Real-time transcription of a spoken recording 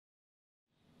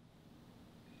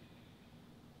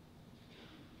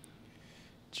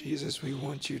Jesus, we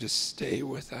want you to stay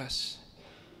with us.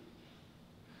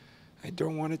 I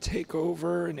don't want to take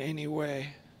over in any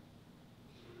way.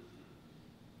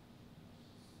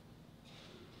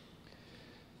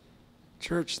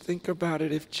 Church, think about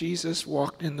it. If Jesus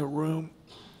walked in the room,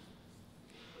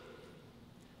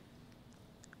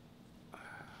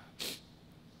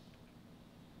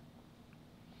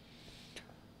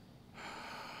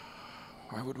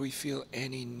 why would we feel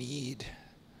any need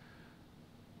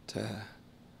to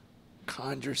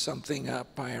conjure something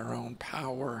up by our own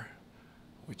power?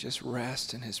 We just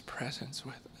rest in his presence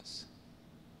with us.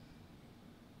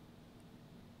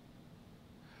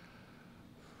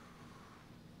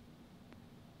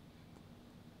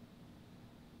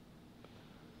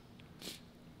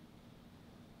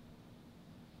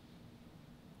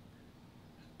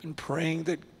 I've been praying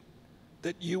that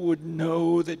you would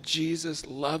know that Jesus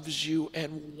loves you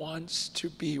and wants to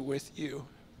be with you.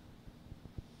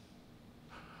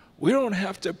 We don't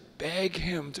have to beg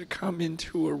him to come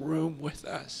into a room with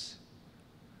us.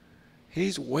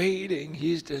 He's waiting,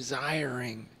 he's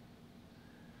desiring,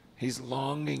 he's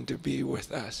longing to be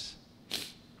with us.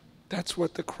 That's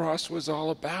what the cross was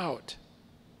all about.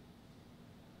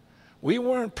 We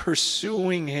weren't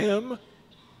pursuing him.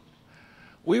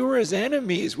 We were his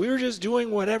enemies. We were just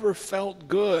doing whatever felt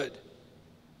good.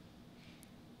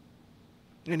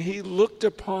 And he looked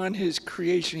upon his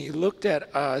creation. He looked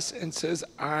at us and says,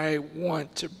 I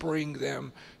want to bring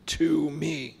them to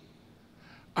me.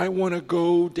 I want to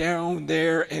go down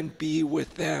there and be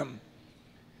with them.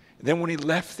 And then when he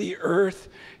left the earth,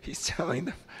 he's telling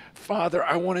them, Father,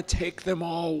 I want to take them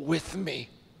all with me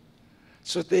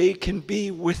so they can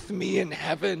be with me in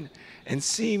heaven and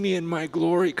see me in my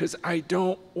glory, because I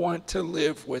don't want to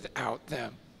live without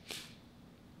them.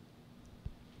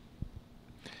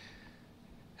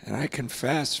 And I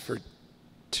confess, for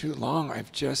too long,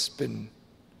 I've just been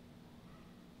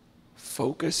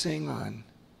focusing on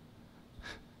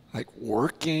like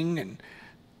working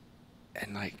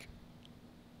and like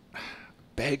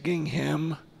begging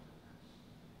him.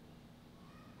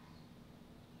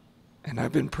 And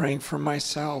I've been praying for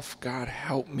myself, God,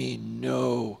 help me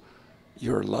know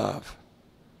your love.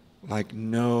 Like,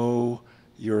 know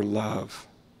your love.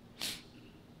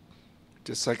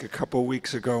 Just like a couple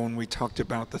weeks ago when we talked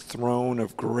about the throne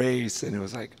of grace, and it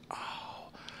was like, oh,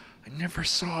 I never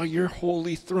saw your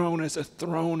holy throne as a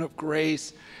throne of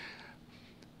grace.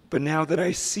 But now that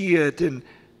I see it, and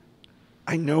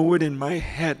I know it in my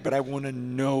head, but I want to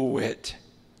know it.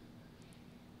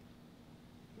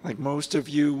 Like most of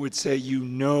you would say, you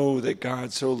know that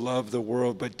God so loved the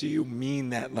world, but do you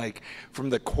mean that? Like from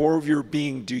the core of your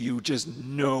being, do you just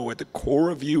know at the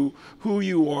core of you who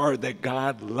you are, that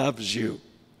God loves you?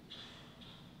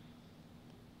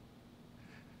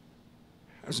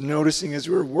 I was noticing as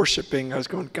we were worshiping, I was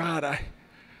going, God,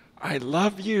 I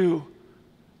love you.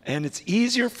 And it's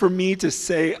easier for me to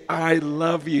say I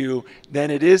love you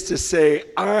than it is to say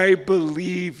I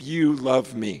believe you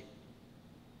love me.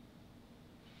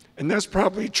 And that's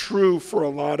probably true for a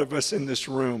lot of us in this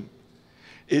room.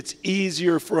 It's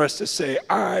easier for us to say,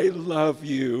 I love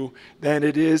you, than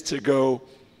it is to go,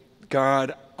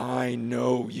 God, I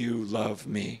know you love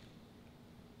me.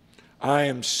 I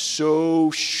am so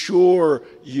sure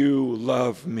you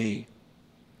love me.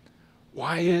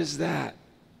 Why is that?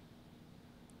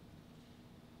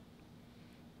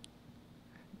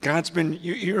 God's been,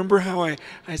 you remember how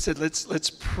I said,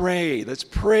 let's pray. Let's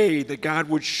pray that God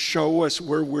would show us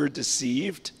where we're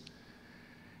deceived.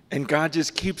 And God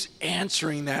just keeps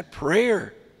answering that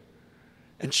prayer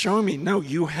and showing me, no,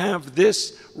 you have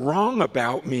this wrong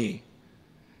about me.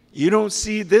 You don't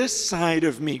see this side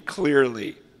of me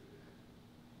clearly.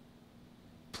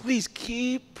 Please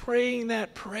keep praying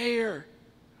that prayer.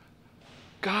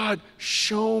 God,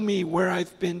 show me where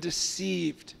I've been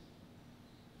deceived.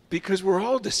 Because we're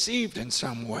all deceived in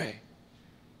some way.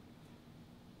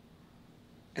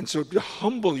 And so to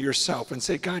humble yourself and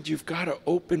say, God, you've got to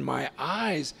open my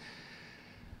eyes.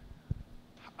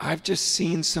 I've just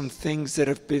seen some things that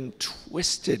have been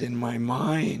twisted in my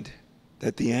mind,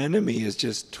 that the enemy has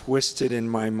just twisted in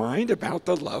my mind about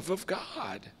the love of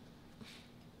God.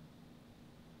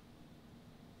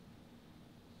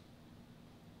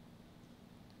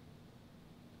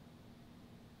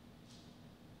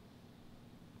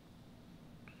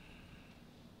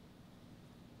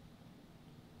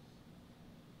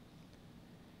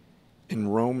 In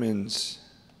Romans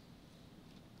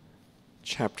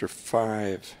chapter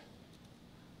 5,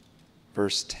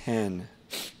 verse 10,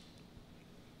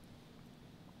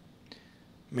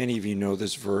 many of you know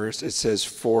this verse. It says,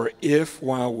 for if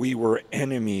while we were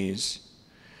enemies,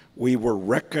 we were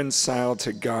reconciled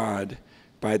to God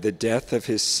by the death of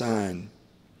his Son,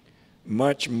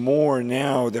 much more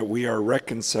now that we are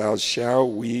reconciled, shall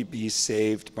we be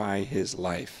saved by his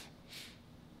life.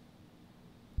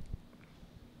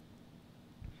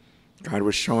 God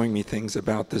was showing me things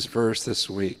about this verse this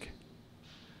week.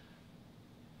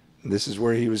 This is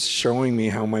where he was showing me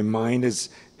how my mind is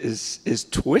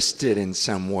twisted in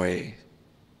some way.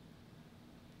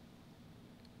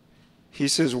 He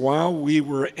says, while we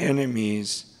were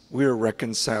enemies, we were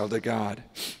reconciled to God.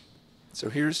 So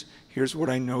here's what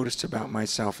I noticed about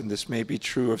myself, and this may be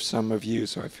true of some of you,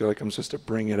 so I feel like I'm supposed to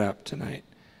bring it up tonight.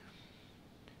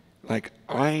 Like,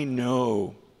 I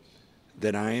know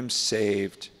that I am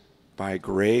saved by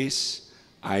grace.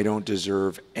 I don't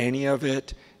deserve any of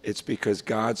it. It's because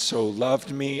God so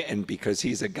loved me, and because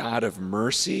he's a God of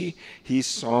mercy. He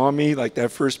saw me, like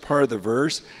that first part of the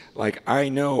verse, like I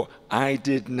know I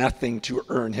did nothing to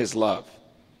earn his love.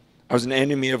 I was an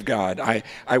enemy of God.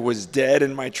 I was dead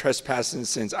in my trespasses and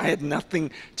sins. I had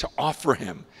nothing to offer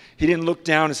him. He didn't look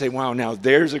down and say, wow, now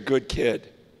there's a good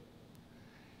kid.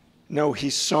 No, he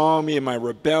saw me in my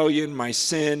rebellion, my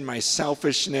sin, my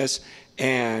selfishness,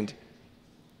 and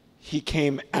he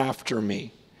came after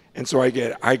me. And so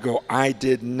I go, I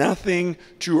did nothing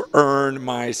to earn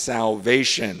my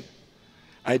salvation.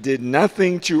 I did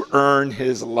nothing to earn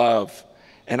his love.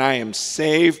 And I am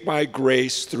saved by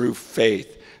grace through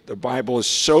faith. The Bible is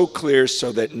so clear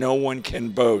so that no one can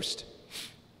boast.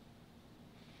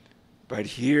 But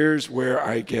here's where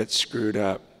I get screwed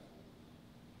up.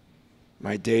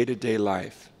 My day-to-day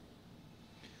life.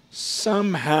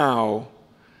 Somehow,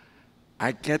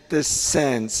 I get this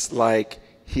sense like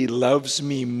he loves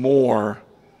me more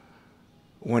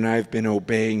when I've been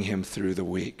obeying him through the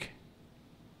week.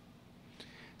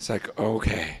 It's like,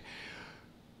 okay,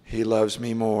 he loves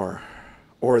me more.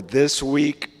 Or this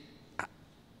week,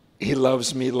 he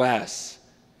loves me less.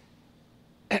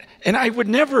 And I would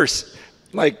never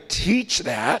teach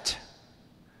that.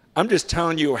 I'm just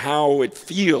telling you how it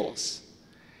feels.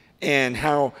 And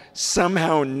how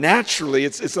somehow naturally,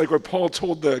 it's like what Paul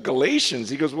told the Galatians.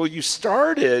 He goes, well, you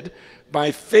started by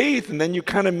faith, and then you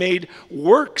kind of made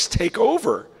works take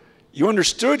over. You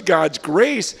understood God's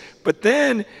grace, but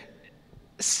then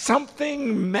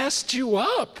something messed you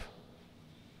up.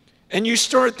 And you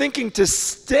start thinking to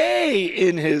stay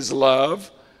in his love,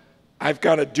 I've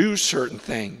got to do certain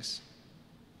things.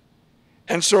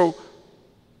 And so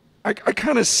I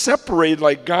kind of separate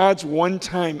like God's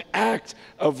one-time act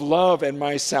of love and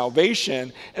my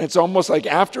salvation. And it's almost like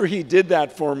after he did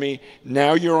that for me,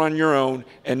 now you're on your own,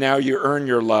 and now you earn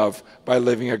your love by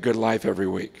living a good life every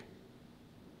week.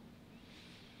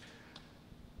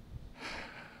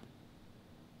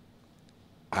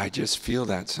 I just feel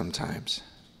that sometimes.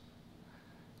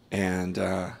 And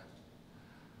I'm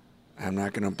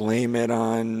not going to blame it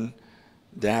on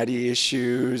daddy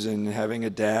issues and having a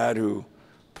dad who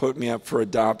put me up for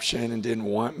adoption and didn't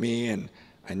want me, and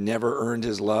I never earned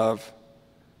his love,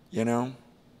 you know?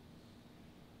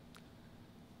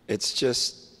 It's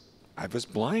just, I was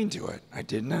blind to it. I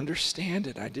didn't understand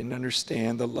it. I didn't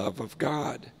understand the love of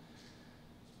God.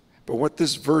 But what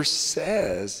this verse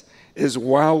says is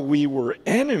while we were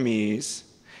enemies,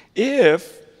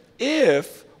 if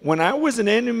when I was an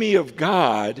enemy of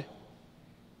God,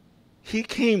 he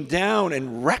came down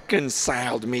and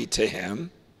reconciled me to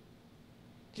him.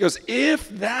 He goes, if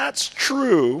that's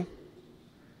true,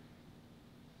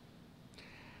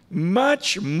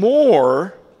 much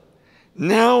more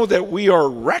now that we are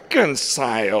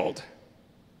reconciled,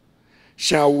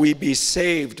 shall we be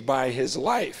saved by his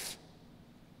life.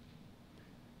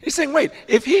 He's saying, wait,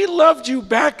 if he loved you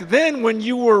back then when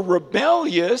you were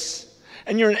rebellious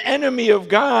and you're an enemy of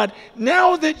God,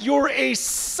 now that you're a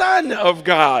son of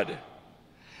God,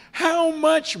 how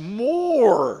much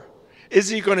more is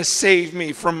he going to save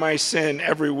me from my sin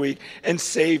every week and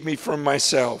save me from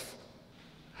myself?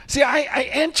 See, I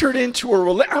entered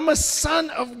into I'm a son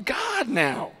of God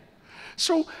now.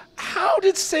 So how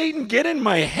did Satan get in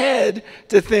my head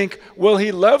to think, well,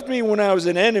 he loved me when I was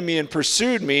an enemy and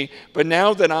pursued me, but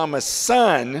now that I'm a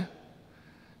son,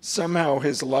 somehow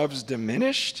his love's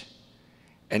diminished,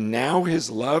 and now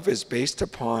his love is based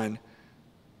upon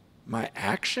my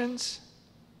actions?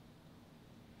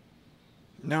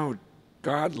 No,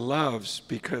 God loves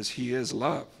because he is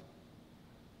love.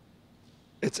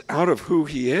 It's out of who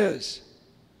he is.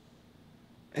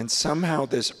 And somehow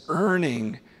this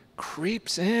earning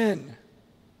creeps in.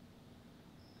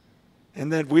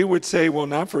 And then we would say, well,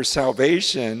 not for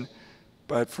salvation,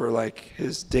 but for like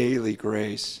his daily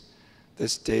grace,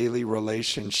 this daily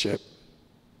relationship.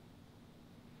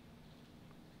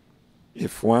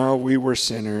 If while we were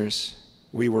sinners,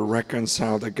 we were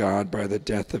reconciled to God by the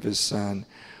death of his Son,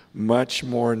 much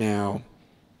more now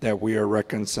that we are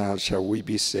reconciled shall we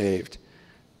be saved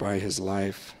by his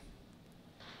life.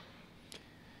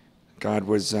 God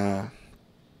was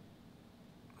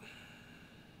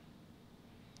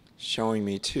showing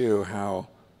me too how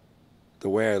the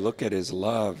way I look at his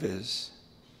love is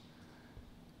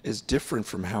different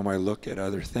from how I look at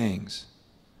other things.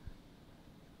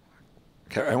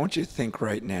 Okay, I want you to think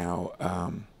right now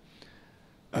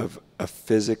of a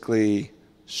physically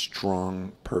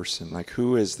strong person. Like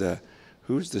who's the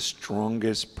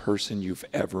strongest person you've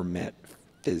ever met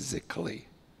physically?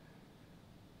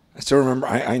 I still remember,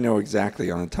 I know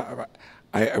exactly on the top.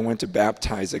 I went to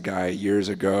baptize a guy years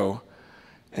ago,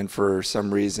 and for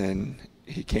some reason,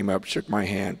 he came up, shook my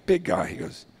hand, big guy. He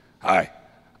goes, "Hi,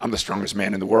 I'm the strongest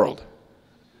man in the world.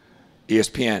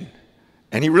 ESPN."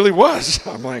 And he really was.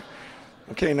 I'm like,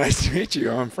 "Okay, nice to meet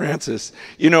you. I'm Francis."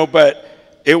 But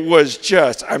it was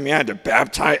just, I had to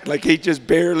baptize, like he just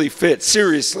barely fit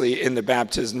seriously in the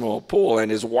baptismal pool,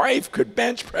 and his wife could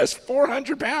bench press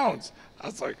 400 pounds. I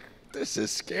was like, this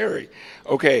is scary.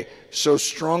 Okay, so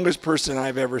strongest person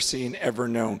I've ever seen, ever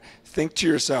known. Think to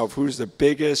yourself, who's the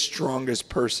biggest, strongest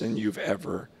person you've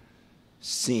ever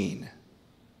seen?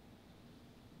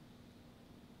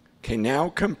 Okay, now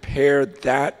compare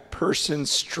that person's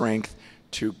strength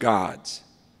to God's.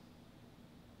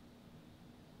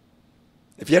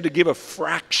 If you had to give a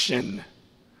fraction,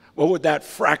 what would that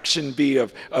fraction be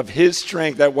of his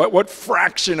strength? What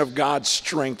fraction of God's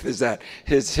strength is that?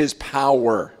 His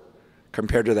power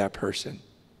compared to that person.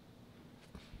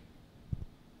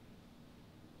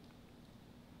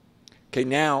 Okay,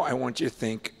 now I want you to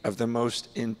think of the most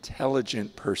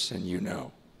intelligent person you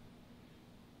know.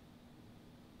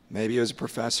 Maybe it was a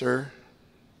professor.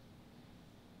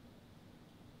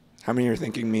 How many are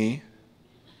thinking me?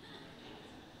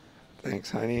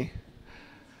 Thanks, honey.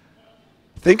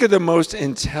 Think of the most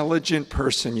intelligent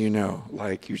person you know.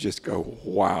 Like you just go,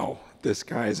 wow, this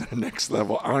guy's on the next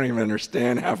level. I don't even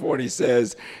understand half of what he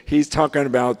says. He's talking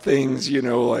about things,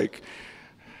 like,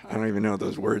 I don't even know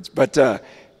those words. But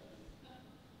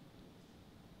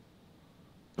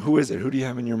who is it? Who do you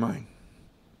have in your mind?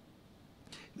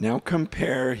 Now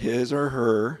compare his or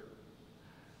her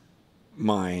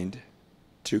mind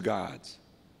to God's.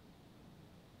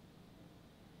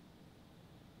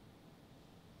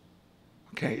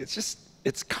 Okay,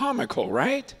 it's comical,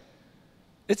 right?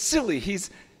 It's silly.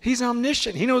 He's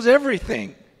omniscient. He knows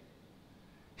everything.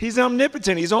 He's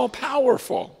omnipotent. He's all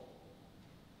powerful.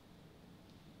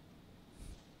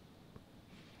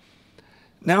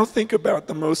 Now think about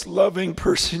the most loving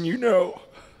person you know.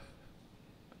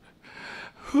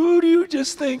 Who do you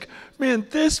just think, man,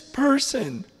 this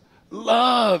person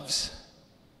loves?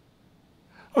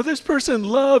 Oh, this person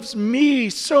loves me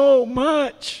so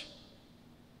much.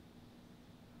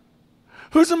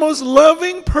 Who's the most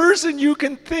loving person you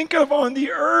can think of on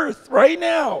the earth right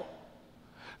now?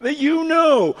 That you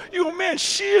know, man,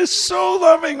 she is so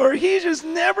loving, or he just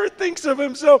never thinks of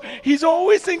himself. He's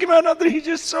always thinking about others. He's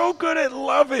just so good at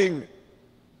loving.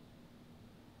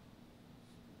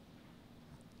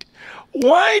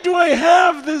 Why do I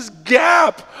have this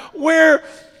gap where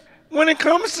when it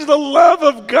comes to the love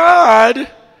of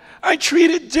God, I treat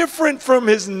it different from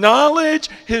his knowledge,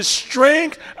 his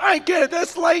strength? I get it,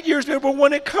 that's light years, but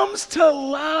when it comes to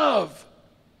love,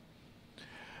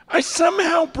 I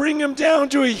somehow bring him down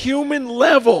to a human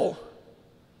level.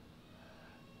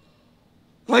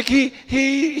 Like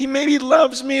he maybe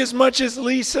loves me as much as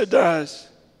Lisa does.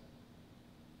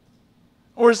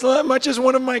 Or as much as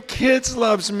one of my kids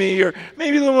loves me, or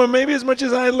maybe as much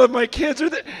as I love my kids.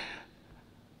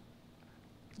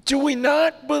 Do we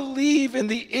not believe in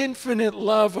the infinite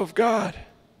love of God?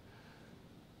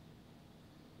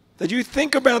 That you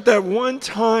think about that one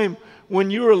time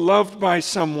when you were loved by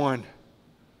someone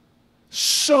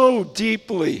so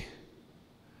deeply.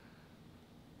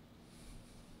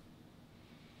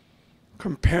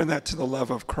 Compare that to the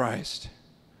love of Christ.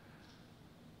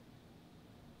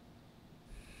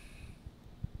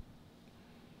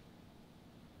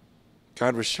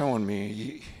 God was showing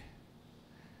me,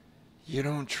 you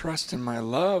don't trust in my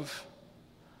love.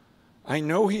 I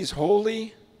know he's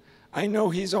holy. I know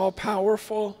he's all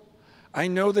powerful. I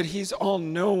know that he's all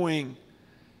knowing.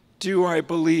 Do I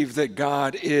believe that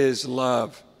God is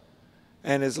love,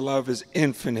 and his love is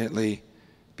infinitely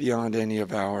beyond any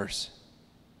of ours,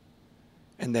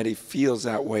 and that he feels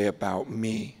that way about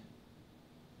me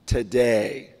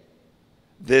today,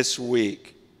 this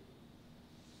week?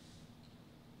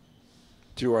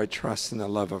 Do I trust in the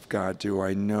love of God? Do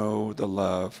I know the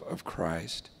love of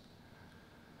Christ?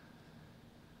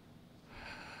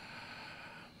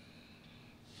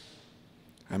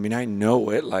 I mean, I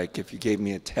know it. Like, if you gave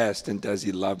me a test and does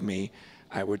he love me,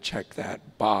 I would check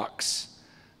that box.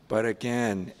 But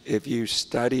again, if you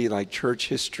study like church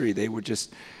history, they would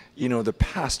just, the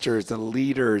pastors, the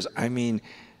leaders, I mean,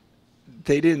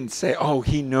 they didn't say, oh,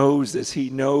 he knows this, he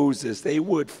knows this. They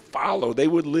would follow. They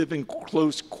would live in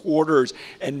close quarters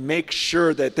and make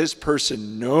sure that this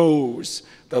person knows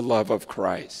the love of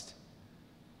Christ.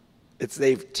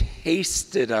 They've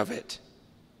tasted of it.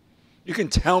 You can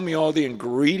tell me all the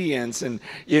ingredients and,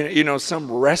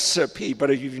 some recipe,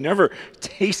 but if you've never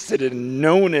tasted it and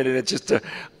known it, and it's just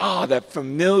that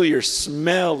familiar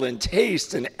smell and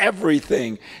taste and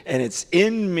everything, and it's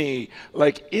in me,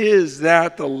 like, is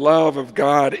that the love of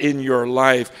God in your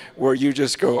life where you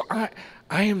just go, I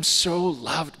am so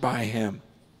loved by him?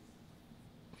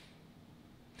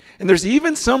 And there's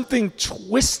even something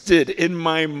twisted in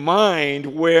my mind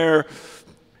where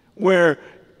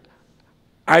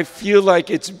I feel like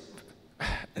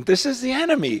and this is the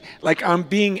enemy, like I'm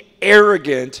being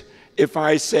arrogant if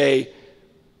I say,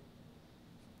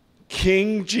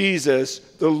 King Jesus,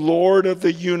 the Lord of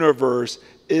the universe,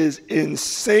 is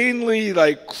insanely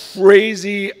like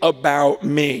crazy about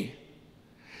me.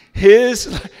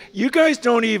 You guys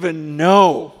don't even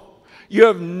know. You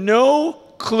have no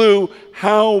clue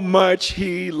how much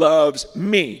he loves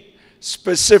me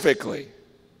specifically.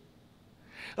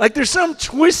 Like there's some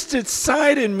twisted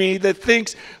side in me that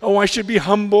thinks, oh, I should be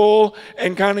humble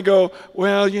and kind of go,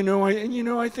 well,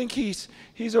 I think he's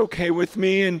okay with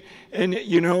me and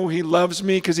he loves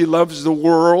me because he loves the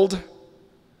world,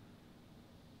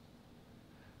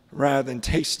 rather than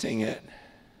tasting it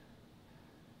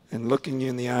and looking you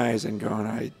in the eyes and going,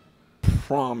 I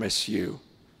promise you,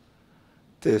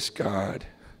 this God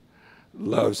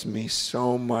loves me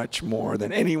so much more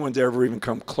than anyone's ever even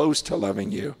come close to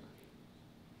loving you.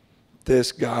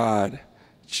 This God,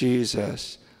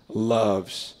 Jesus,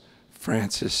 loves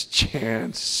Francis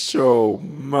Chan so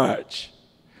much.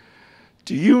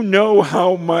 Do you know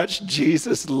how much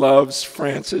Jesus loves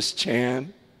Francis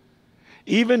Chan?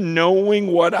 Even knowing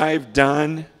what I've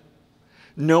done,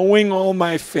 knowing all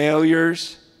my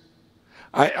failures,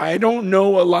 I don't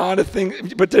know a lot of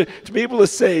things, but to be able to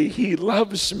say he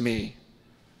loves me.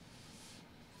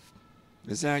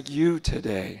 Is that you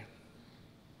today?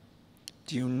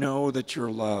 Do you know that you're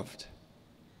loved?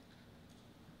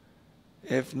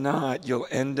 If not, you'll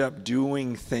end up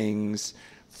doing things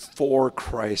for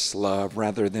Christ's love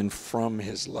rather than from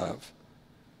his love.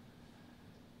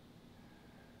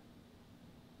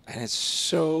 And it's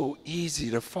so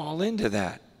easy to fall into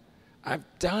that. I've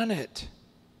done it.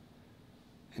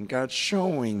 And God's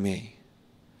showing me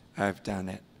I've done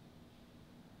it.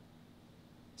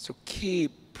 So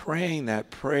keep praying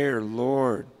that prayer,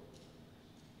 Lord.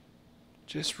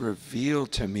 Just reveal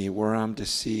to me where I'm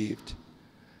deceived.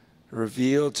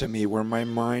 Reveal to me where my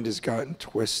mind has gotten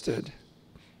twisted.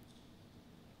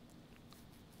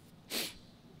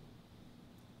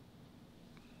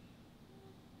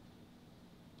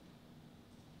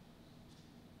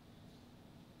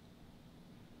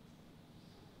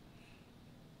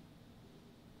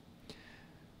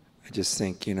 I just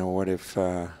think, what if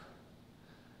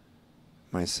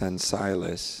my son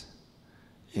Silas,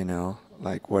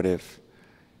 what if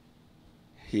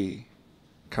he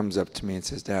comes up to me and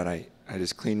says, Dad, I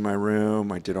just cleaned my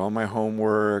room, I did all my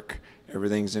homework,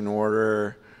 everything's in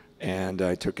order, and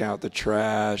I took out the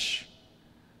trash.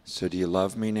 So do you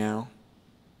love me now?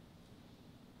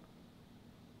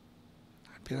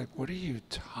 I'd be like, what are you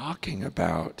talking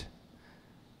about?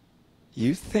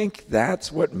 You think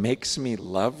that's what makes me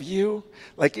love you?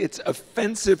 Like, it's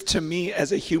offensive to me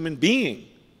as a human being.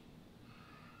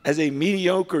 As a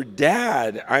mediocre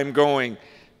dad, I'm going,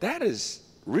 that is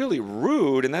really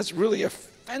rude and that's really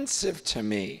offensive to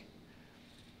me.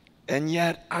 And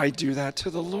yet I do that to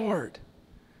the Lord,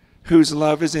 whose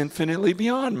love is infinitely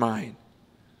beyond mine.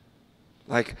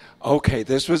 Like, okay,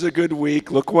 this was a good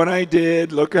week. Look what I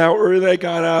did. Look how early I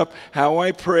got up, how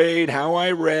I prayed, how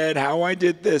I read, how I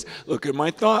did this. Look at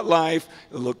my thought life.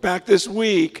 Look back this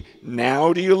week.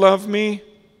 Now do you love me?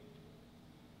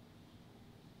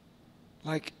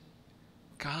 Like,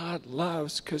 God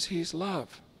loves because he's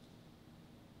love.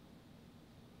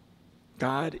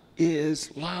 God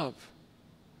is love.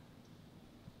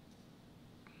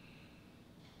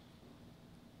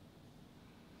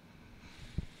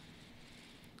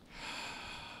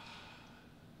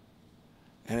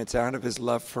 And it's out of his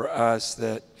love for us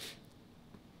that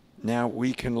now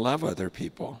we can love other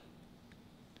people.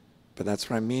 But that's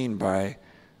what I mean by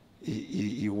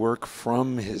you work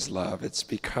from his love. It's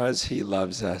because he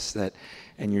loves us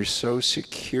and you're so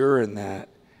secure in that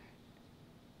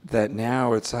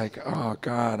now it's like, oh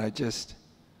God,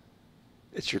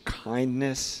 It's your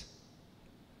kindness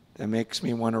that makes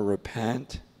me want to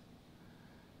repent.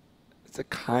 It's the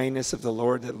kindness of the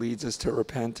Lord that leads us to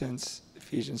repentance,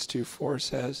 Ephesians 2:4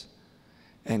 says.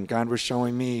 And God was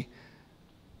showing me,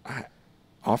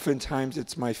 oftentimes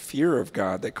it's my fear of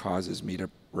God that causes me to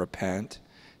repent,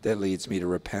 that leads me to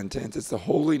repentance. It's the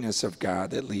holiness of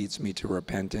God that leads me to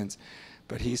repentance.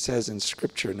 But he says in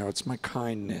Scripture, no, it's my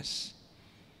kindness,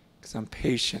 because I'm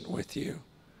patient with you.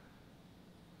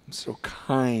 I'm so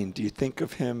kind. Do you think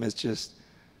of him as just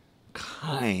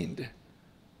kind?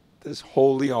 This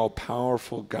holy,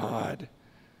 all-powerful God.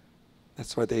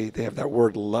 That's why they have that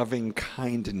word loving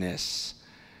kindness.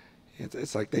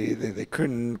 It's like they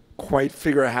couldn't quite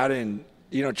figure out how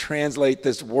to translate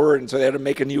this word, and so they had to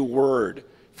make a new word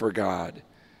for God.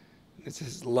 It's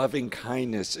his loving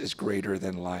kindness is greater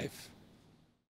than life.